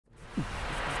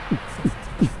All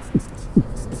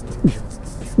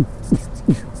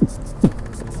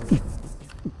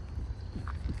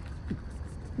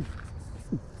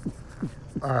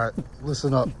right,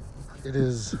 listen up. It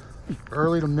is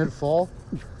early to mid-fall.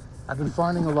 I've been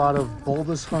finding a lot of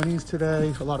bulbous honeys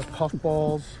today, a lot of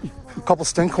puffballs, a couple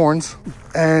stinkhorns,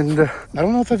 and I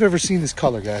don't know if I've ever seen this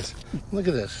color, guys. Look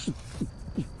at this.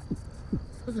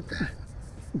 Look at that.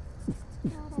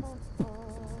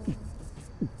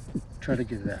 Try to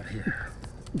get it out here.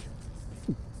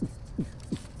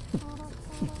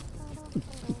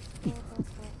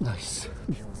 Nice.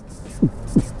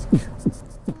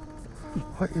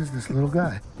 What is this little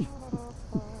guy?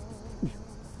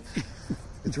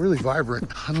 It's really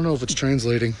vibrant. I don't know if it's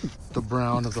translating the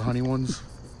brown of the honey ones.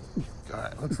 All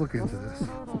right, let's look into this.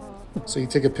 So you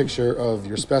take a picture of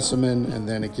your specimen and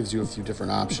then it gives you a few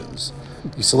different options.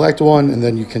 You select one and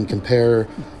then you can compare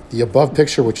the above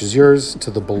picture, which is yours,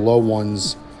 to the below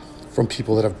ones from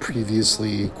people that have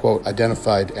previously, quote,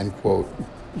 identified, end quote,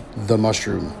 the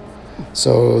mushroom.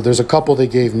 So there's a couple they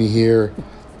gave me here.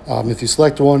 If you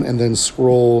select one and then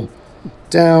scroll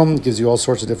down, it gives you all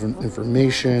sorts of different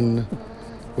information,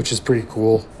 which is pretty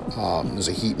cool. There's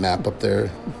a heat map up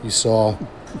there you saw.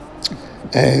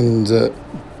 And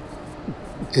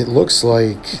it looks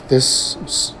like this,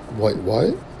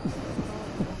 what?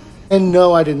 And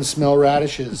no, I didn't smell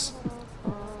radishes.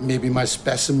 Maybe my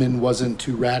specimen wasn't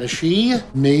too radishy.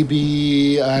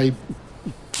 Maybe I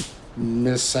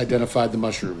misidentified the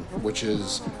mushroom, which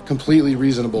is completely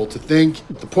reasonable to think.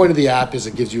 The point of the app is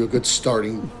it gives you a good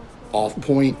starting off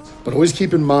point, but always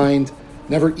keep in mind,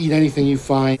 never eat anything you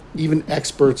find. Even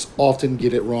experts often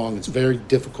get it wrong. It's very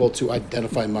difficult to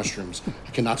identify mushrooms.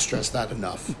 I cannot stress that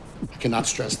enough. I cannot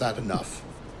stress that enough.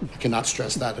 I cannot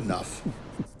stress that enough.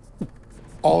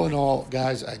 All in all,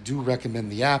 guys, I do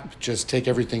recommend the app. Just take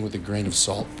everything with a grain of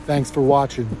salt. Thanks for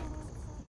watching.